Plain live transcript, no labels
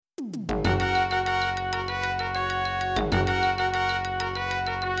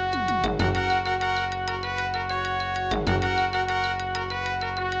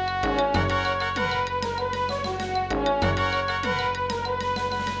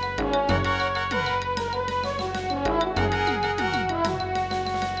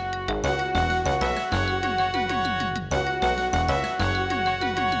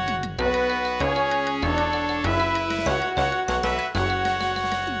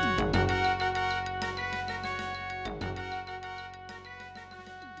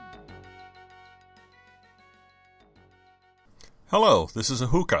Hello, this is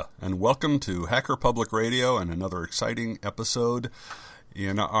Ahuka, and welcome to Hacker Public Radio and another exciting episode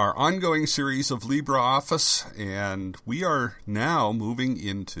in our ongoing series of LibreOffice. And we are now moving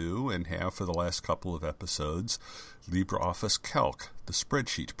into, and have for the last couple of episodes, LibreOffice Calc, the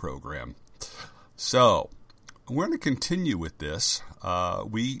spreadsheet program. So, we're going to continue with this.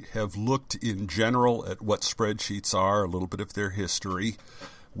 We have looked in general at what spreadsheets are, a little bit of their history.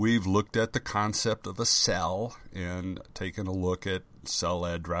 We've looked at the concept of a cell and taken a look at cell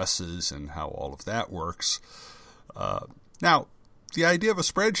addresses and how all of that works. Now, the idea of a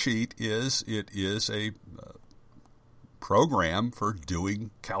spreadsheet is it is a program for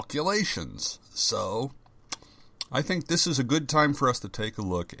doing calculations. So I think this is a good time for us to take a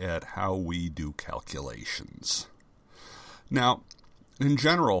look at how we do calculations. Now, in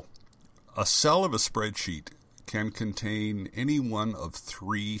general, a cell of a spreadsheet can contain any one of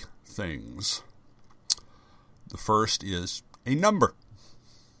three things. The first is a number.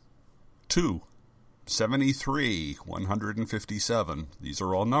 2, 73, 157. These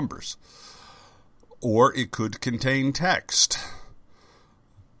are all numbers. Or it could contain text.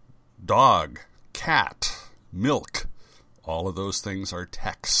 Dog, cat, milk. All of those things are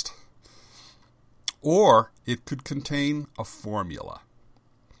text. Or it could contain a formula.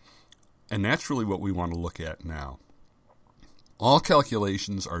 And that's really what we want to look at now. All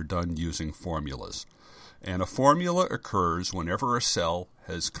calculations are done using formulas. And a formula occurs whenever a cell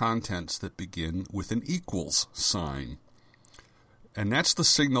has contents that begin with an equals sign. And that's the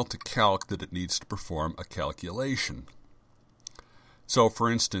signal to Calc that it needs to perform a calculation. So, for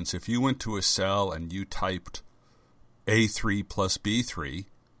instance, if you went to a cell and you typed A3 plus B3,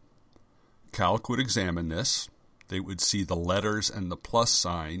 Calc would examine this. They would see the letters and the plus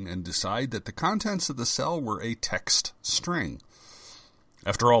sign and decide that the contents of the cell were a text string.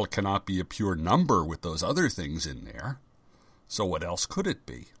 After all, it cannot be a pure number with those other things in there. So what else could it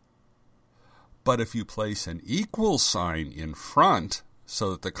be? But if you place an equals sign in front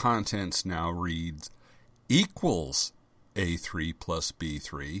so that the contents now reads equals A3 plus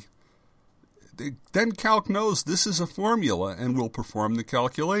B3, then Calc knows this is a formula and will perform the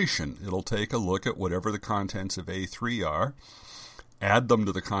calculation. It'll take a look at whatever the contents of A3 are, add them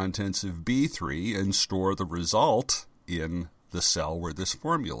to the contents of B3, and store the result in the cell where this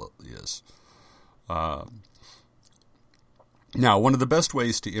formula is. Now, one of the best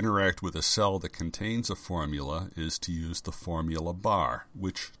ways to interact with a cell that contains a formula is to use the formula bar,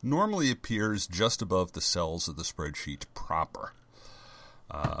 which normally appears just above the cells of the spreadsheet proper.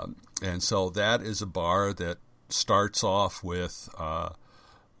 And so that is a bar that starts off with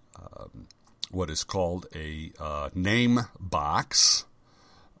what is called a name box,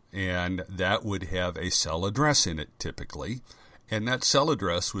 and that would have a cell address in it typically, and that cell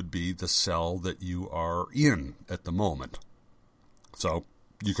address would be the cell that you are in at the moment. So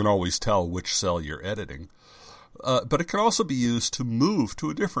you can always tell which cell you're editing. But it can also be used to move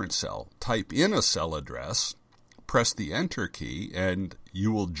to a different cell. Type in a cell address, press the Enter key, and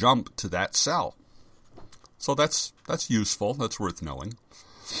you will jump to that cell. So that's useful. That's worth knowing.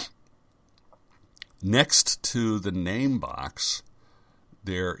 Next to the name box,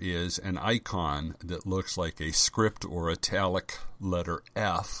 there is an icon that looks like a script or italic letter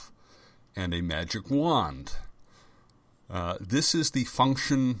F and a magic wand. This is the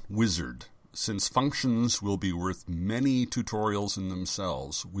function wizard. Since functions will be worth many tutorials in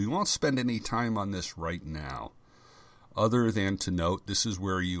themselves, we won't spend any time on this right now. Other than to note, this is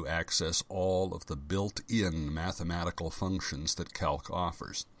where you access all of the built-in mathematical functions that Calc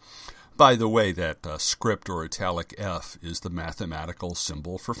offers. By the way, that script or italic F is the mathematical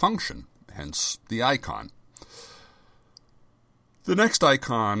symbol for function, hence the icon. The next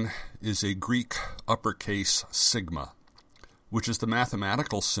icon is a Greek uppercase sigma, which is the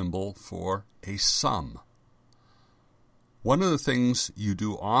mathematical symbol for a sum. One of the things you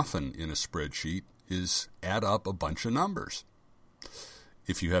do often in a spreadsheet is add up a bunch of numbers.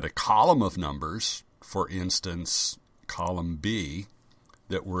 If you had a column of numbers, for instance, column B,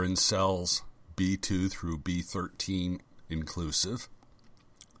 that were in cells B2 through B13 inclusive,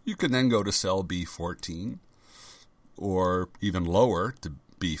 you can then go to cell B14, or even lower to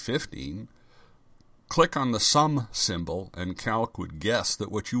B15, click on the sum symbol, and Calc would guess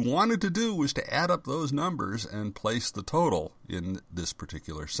that what you wanted to do was to add up those numbers and place the total in this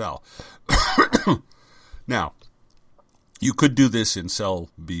particular cell. Now, you could do this in cell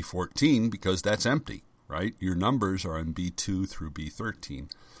B14 because that's empty, right? Your numbers are in B2 through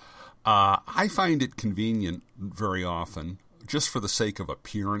B13. I find it convenient very often, just for the sake of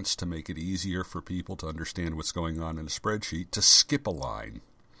appearance, to make it easier for people to understand what's going on in a spreadsheet, to skip a line.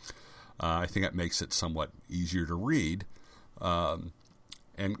 I think that makes it somewhat easier to read.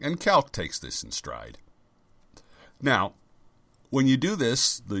 And Calc takes this in stride. Now, when you do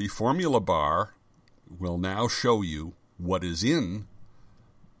this, the formula bar will now show you what is in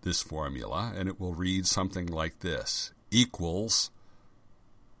this formula, and it will read something like this: equals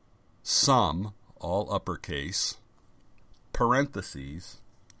sum, all uppercase, parentheses,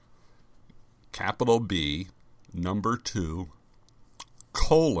 capital B, number 2,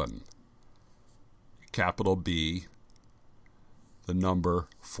 colon, capital B, the number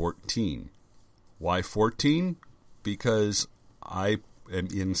 14. Why 14? Because I am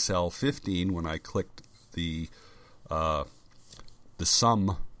in cell 15 when I clicked the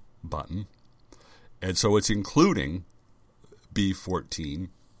sum button, and so it's including B14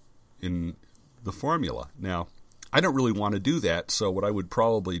 in the formula. Now, I don't really want to do that, so what I would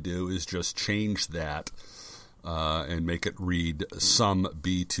probably do is just change that and make it read sum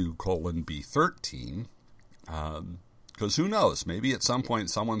B2 colon B13, because who knows, maybe at some point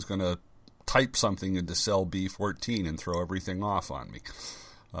someone's going to type something into cell B14 and throw everything off on me.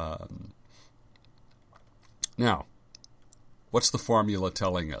 Now, what's the formula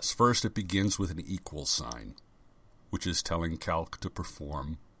telling us? First, it begins with an equal sign, which is telling Calc to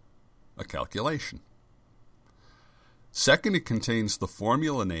perform a calculation. Second, it contains the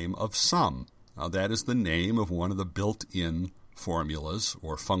formula name of sum. Now, that is the name of one of the built-in formulas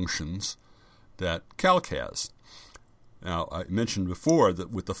or functions that Calc has. Now, I mentioned before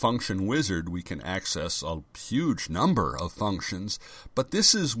that with the function wizard, we can access a huge number of functions, but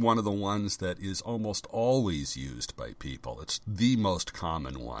this is one of the ones that is almost always used by people. It's the most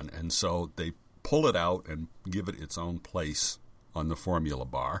common one, and so they pull it out and give it its own place on the formula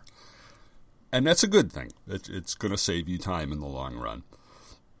bar. And that's a good thing. It's going to save you time in the long run.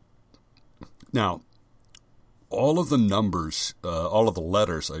 Now, all of the numbers, all of the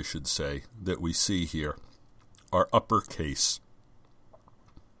letters, I should say, that we see here are uppercase.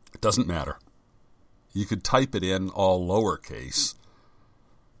 It doesn't matter. You could type it in all lowercase,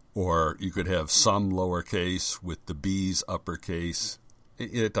 or you could have some lowercase with the B's uppercase.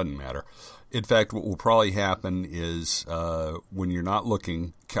 It doesn't matter. In fact, what will probably happen is when you're not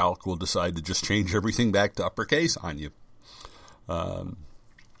looking, Calc will decide to just change everything back to uppercase on you.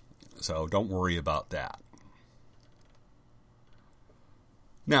 So don't worry about that.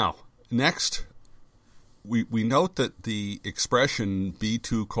 Now, next, we note that the expression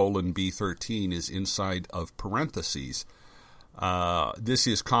B2 colon B13 is inside of parentheses. This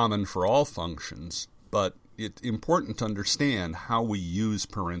is common for all functions, but it's important to understand how we use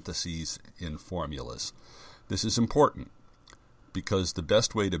parentheses in formulas. This is important because the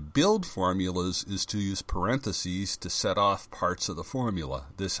best way to build formulas is to use parentheses to set off parts of the formula.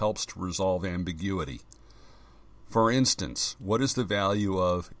 This helps to resolve ambiguity. For instance, what is the value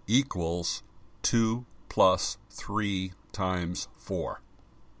of equals 2 plus 3 times 4?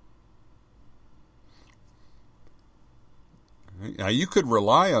 Now, you could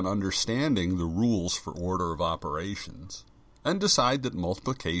rely on understanding the rules for order of operations and decide that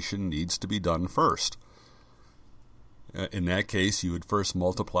multiplication needs to be done first. In that case, you would first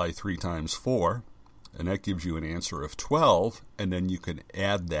multiply 3 times 4, and that gives you an answer of 12, and then you can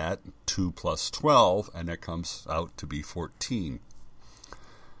add that 2 plus 12, and that comes out to be 14.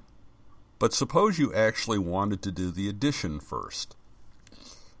 But suppose you actually wanted to do the addition first.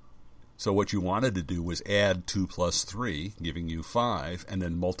 So what you wanted to do was add 2 plus 3, giving you 5, and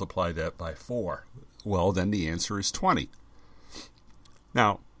then multiply that by 4. Well, then the answer is 20.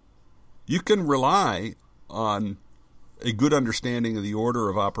 Now, you can rely on a good understanding of the order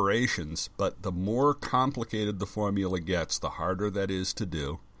of operations, but the more complicated the formula gets, the harder that is to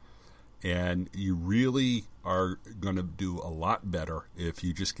do. And you really are going to do a lot better if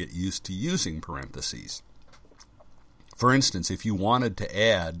you just get used to using parentheses. For instance, if you wanted to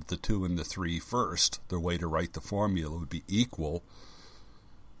add the 2 and the 3 first, the way to write the formula would be equal,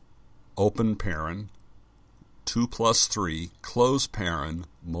 open paren, 2 plus 3, close paren,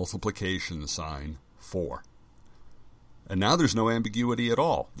 multiplication sign, 4. And now there's no ambiguity at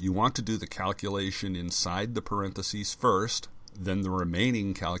all. You want to do the calculation inside the parentheses first, then the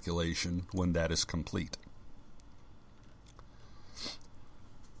remaining calculation when that is complete.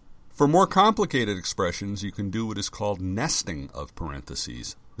 For more complicated expressions, you can do what is called nesting of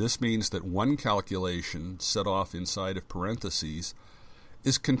parentheses. This means that one calculation set off inside of parentheses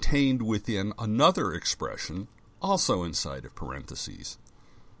is contained within another expression also inside of parentheses.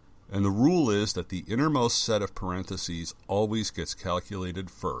 And the rule is that the innermost set of parentheses always gets calculated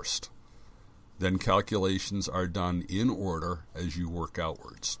first. Then calculations are done in order as you work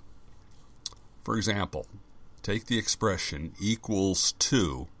outwards. For example, take the expression equals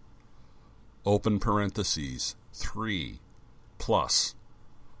 2, open parentheses, 3, plus,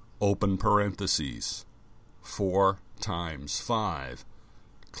 open parentheses, 4 times 5,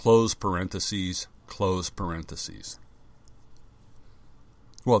 close parentheses, close parentheses.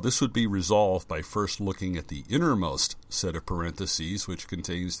 Well, this would be resolved by first looking at the innermost set of parentheses, which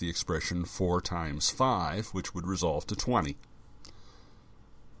contains the expression 4 times 5, which would resolve to 20.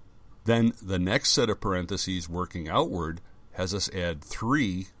 Then the next set of parentheses working outward has us add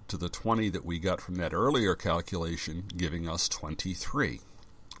 3 to the 20 that we got from that earlier calculation, giving us 23.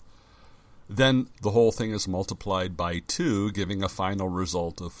 Then the whole thing is multiplied by 2, giving a final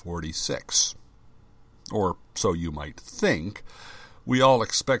result of 46. Or so you might think. We all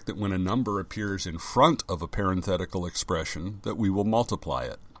expect that when a number appears in front of a parenthetical expression that we will multiply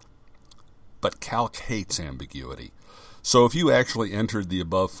it. But Calc hates ambiguity. So if you actually entered the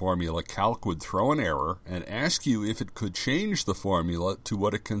above formula, Calc would throw an error and ask you if it could change the formula to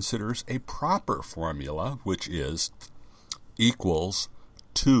what it considers a proper formula, which is equals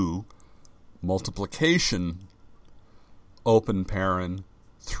 2 multiplication open paren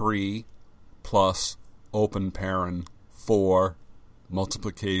 3 plus open paren 4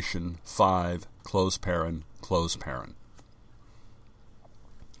 multiplication 5 close paren close paren.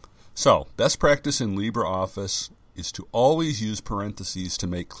 So, best practice in LibreOffice is to always use parentheses to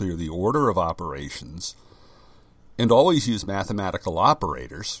make clear the order of operations, and always use mathematical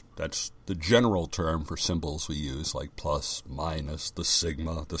operators. That's the general term for symbols we use, like plus, minus, the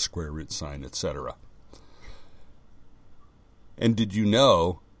sigma, the square root sign, etc. And did you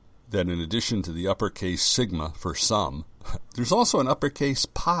know that in addition to the uppercase sigma for sum, there's also an uppercase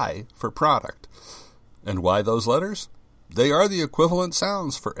pi for product? And why those letters? They are the equivalent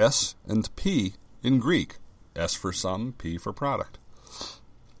sounds for S and P in Greek. S for sum, P for product.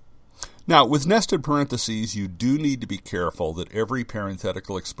 Now, with nested parentheses, you do need to be careful that every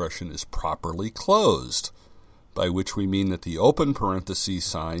parenthetical expression is properly closed, by which we mean that the open parentheses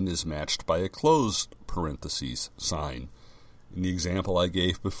sign is matched by a closed parentheses sign. In the example I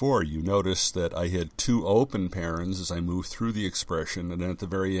gave before, you notice that I had 2 open parens as I moved through the expression, and then at the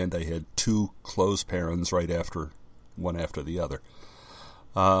very end I had 2 closed parens right after, one after the other.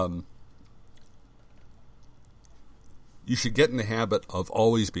 You should get in the habit of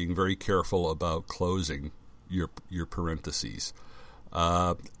always being very careful about closing your parentheses.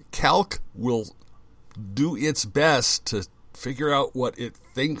 Calc will do its best to figure out what it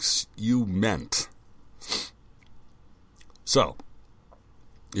thinks you meant. So,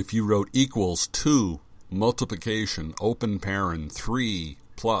 if you wrote equals 2 multiplication open paren 3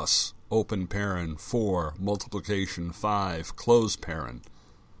 plus open paren 4 multiplication 5 close paren,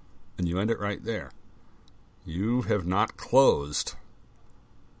 and you end it right there, you have not closed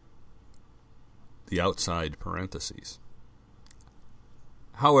the outside parentheses.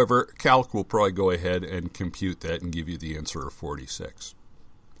 However, Calc will probably go ahead and compute that and give you the answer of 46.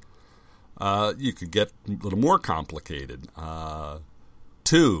 You could get a little more complicated.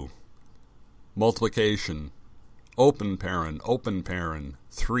 2 multiplication open paren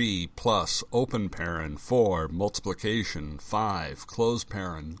 3 plus open paren 4 multiplication 5 close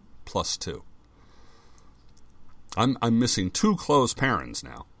paren plus 2. I'm missing 2 closed parens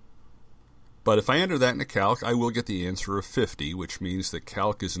now. But if I enter that into Calc, I will get the answer of 50, which means that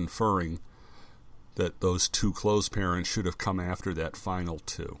Calc is inferring that those 2 closed parens should have come after that final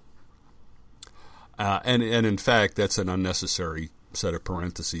 2. And in fact, that's an unnecessary set of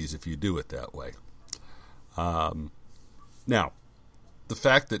parentheses if you do it that way. Now, the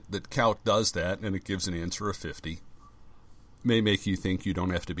fact that Calc does that and it gives an answer of 50 may make you think you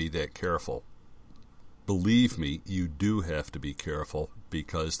don't have to be that careful. Believe me, you do have to be careful,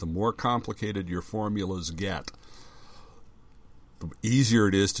 because the more complicated your formulas get, the easier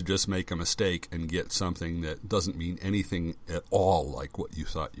it is to just make a mistake and get something that doesn't mean anything at all like what you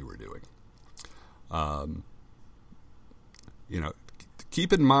thought you were doing.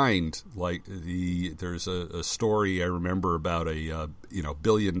 Keep in mind, like there's a story I remember about a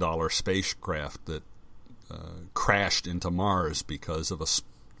billion-dollar spacecraft that crashed into Mars because of a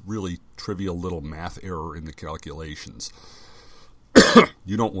really trivial little math error in the calculations.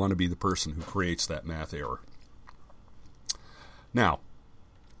 You don't want to be the person who creates that math error. Now,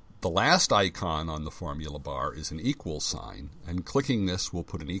 the last icon on the formula bar is an equal sign, and clicking this will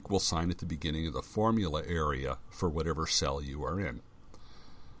put an equal sign at the beginning of the formula area for whatever cell you are in.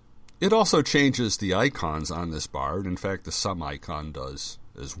 It also changes the icons on this bar, and in fact the sum icon does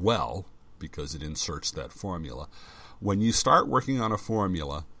as well, because it inserts that formula. When you start working on a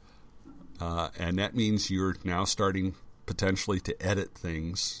formula, and that means you're now starting potentially to edit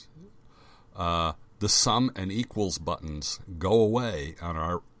things, the sum and equals buttons go away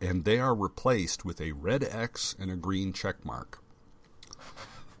and they are replaced with a red X and a green check mark.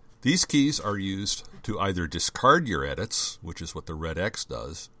 These keys are used to either discard your edits, which is what the red X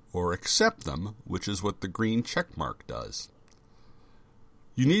does, or accept them, which is what the green check mark does.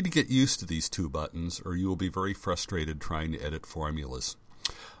 You need to get used to these two buttons, or you will be very frustrated trying to edit formulas.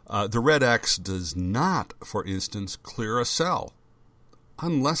 The red X does not, for instance, clear a cell,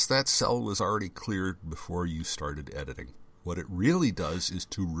 unless that cell was already cleared before you started editing. What it really does is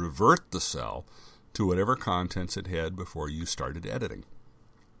to revert the cell to whatever contents it had before you started editing.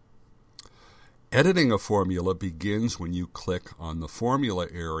 Editing a formula begins when you click on the formula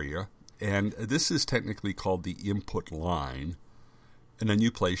area, and this is technically called the input line, and then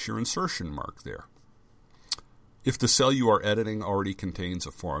you place your insertion mark there. If the cell you are editing already contains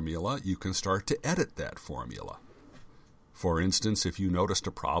a formula, you can start to edit that formula. For instance, if you noticed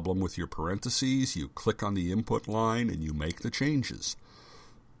a problem with your parentheses, you click on the input line and you make the changes.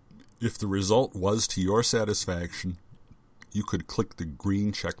 If the result was to your satisfaction, you could click the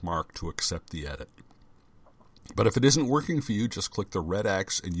green check mark to accept the edit. But if it isn't working for you, just click the red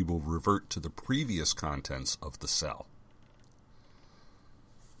X and you will revert to the previous contents of the cell.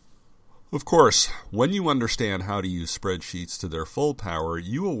 Of course, when you understand how to use spreadsheets to their full power,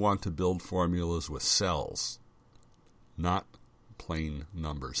 you will want to build formulas with cells, not plain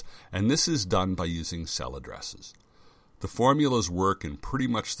numbers. And this is done by using cell addresses. The formulas work in pretty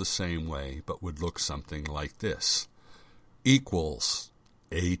much the same way, but would look something like this. Equals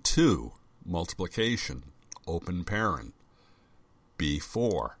A2 multiplication, open paren,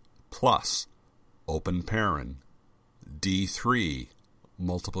 B4 plus, open paren, D3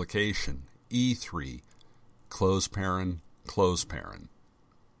 multiplication, E3, close paren, close paren.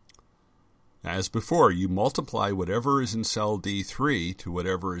 As before, you multiply whatever is in cell D3 to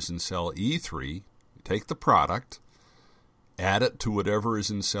whatever is in cell E3, take the product, add it to whatever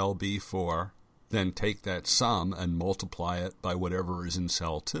is in cell B4, then take that sum and multiply it by whatever is in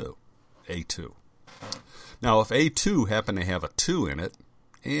cell 2, A2. Now, if A2 happened to have a 2 in it,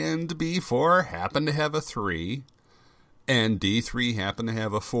 and B4 happened to have a 3, and D3 happened to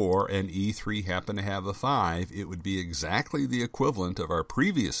have a 4, and E3 happened to have a 5, it would be exactly the equivalent of our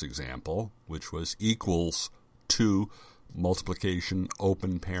previous example, which was equals 2 multiplication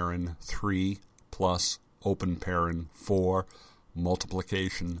open paren 3 plus open paren 4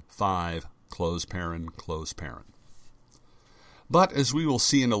 multiplication 5 close paren, close paren. But as we will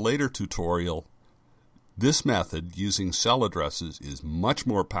see in a later tutorial, this method, using cell addresses, is much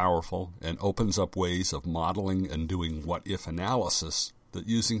more powerful and opens up ways of modeling and doing what-if analysis that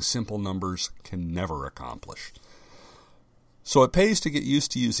using simple numbers can never accomplish. So it pays to get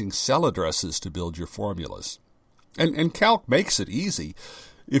used to using cell addresses to build your formulas. And Calc makes it easy.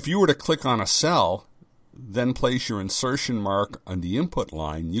 If you were to click on a cell, then place your insertion mark on the input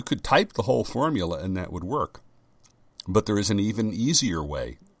line, you could type the whole formula and that would work. But there is an even easier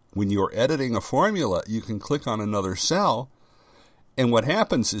way. When you're editing a formula, you can click on another cell, and what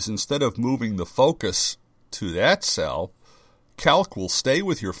happens is instead of moving the focus to that cell, Calc will stay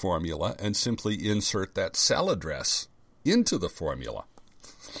with your formula and simply insert that cell address into the formula.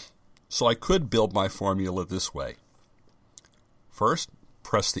 So I could build my formula this way. First,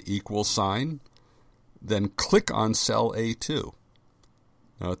 press the equal sign, then click on cell A2.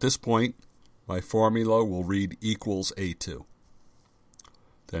 Now at this point, my formula will read equals A2.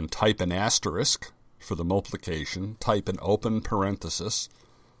 Then type an asterisk for the multiplication, type an open parenthesis,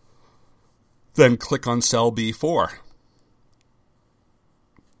 then click on cell B4.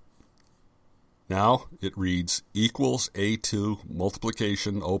 Now it reads equals A2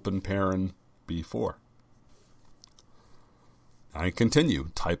 multiplication open paren B4. I continue,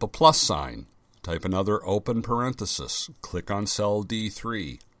 type a plus sign, type another open parenthesis, click on cell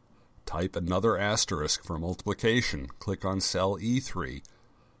D3, type another asterisk for multiplication, click on cell E3,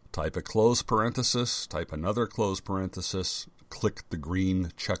 type a close parenthesis, type another close parenthesis, click the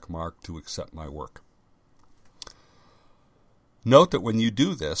green check mark to accept my work. Note that when you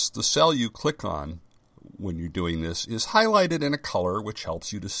do this, the cell you click on when you're doing this is highlighted in a color which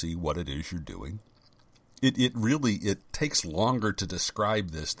helps you to see what it is you're doing. It takes longer to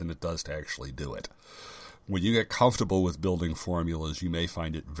describe this than it does to actually do it. When you get comfortable with building formulas, you may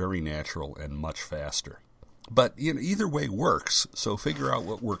find it very natural and much faster. But either way works, so figure out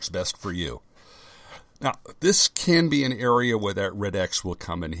what works best for you. Now, this can be an area where that red X will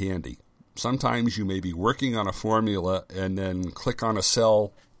come in handy. Sometimes you may be working on a formula and then click on a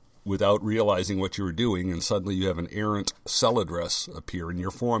cell without realizing what you were doing, and suddenly you have an errant cell address appear in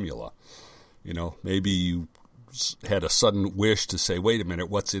your formula. Maybe you had a sudden wish to say, wait a minute,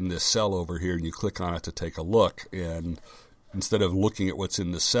 what's in this cell over here? And you click on it to take a look, and instead of looking at what's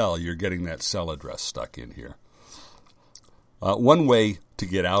in the cell, you're getting that cell address stuck in here. One way to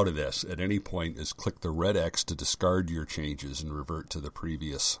get out of this at any point is click the red X to discard your changes and revert to the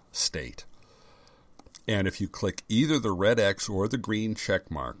previous state. And if you click either the red X or the green check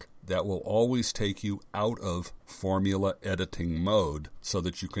mark, that will always take you out of formula editing mode so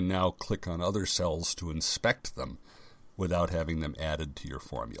that you can now click on other cells to inspect them without having them added to your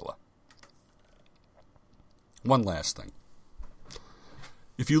formula. One last thing.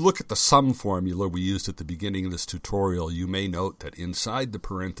 If you look at the sum formula we used at the beginning of this tutorial, you may note that inside the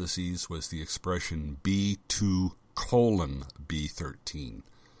parentheses was the expression B2 colon B13.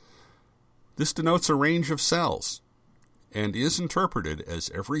 This denotes a range of cells and is interpreted as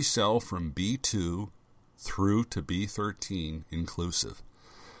every cell from B2 through to B13 inclusive.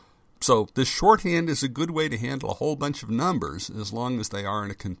 So this shorthand is a good way to handle a whole bunch of numbers as long as they are in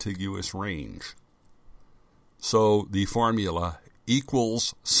a contiguous range. So the formula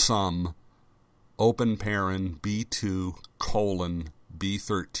equals sum open paren B2 colon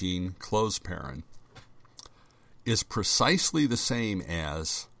B13 close paren is precisely the same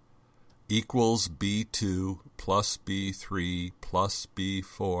as equals B2 plus B3 plus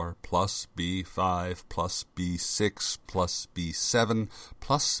B4 plus B5 plus B6 plus B7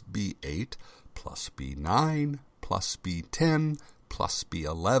 plus B8 plus B9 plus B10 plus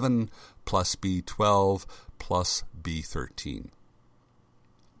B11 plus B12 plus B13.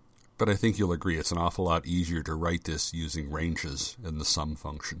 But I think you'll agree it's an awful lot easier to write this using ranges in the sum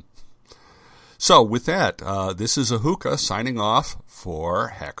function. So with that, this is Ahuka signing off for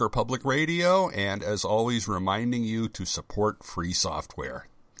Hacker Public Radio, and as always reminding you to support free software.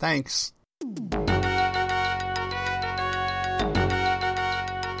 Thanks.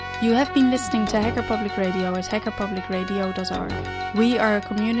 You have been listening to Hacker Public Radio at hackerpublicradio.org. We are a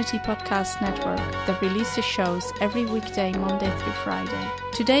community podcast network that releases shows every weekday, Monday through Friday.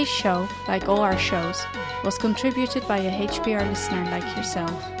 Today's show, like all our shows, was contributed by a HPR listener like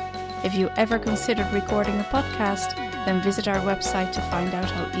yourself. If you ever considered recording a podcast, then visit our website to find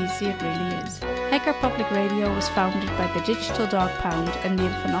out how easy it really is. Hacker Public Radio was founded by the Digital Dog Pound and the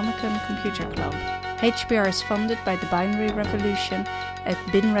Infonomicon Computer Club. HPR is funded by the Binary Revolution at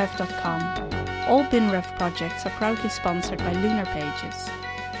binrev.com. All BinRev projects are proudly sponsored by Lunar Pages.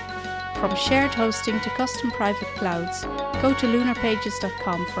 From shared hosting to custom private clouds, go to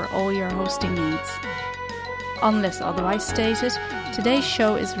lunarpages.com for all your hosting needs. Unless otherwise stated, today's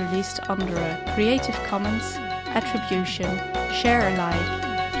show is released under a Creative Commons Attribution Share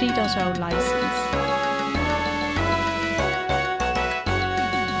Alike 3.0 license.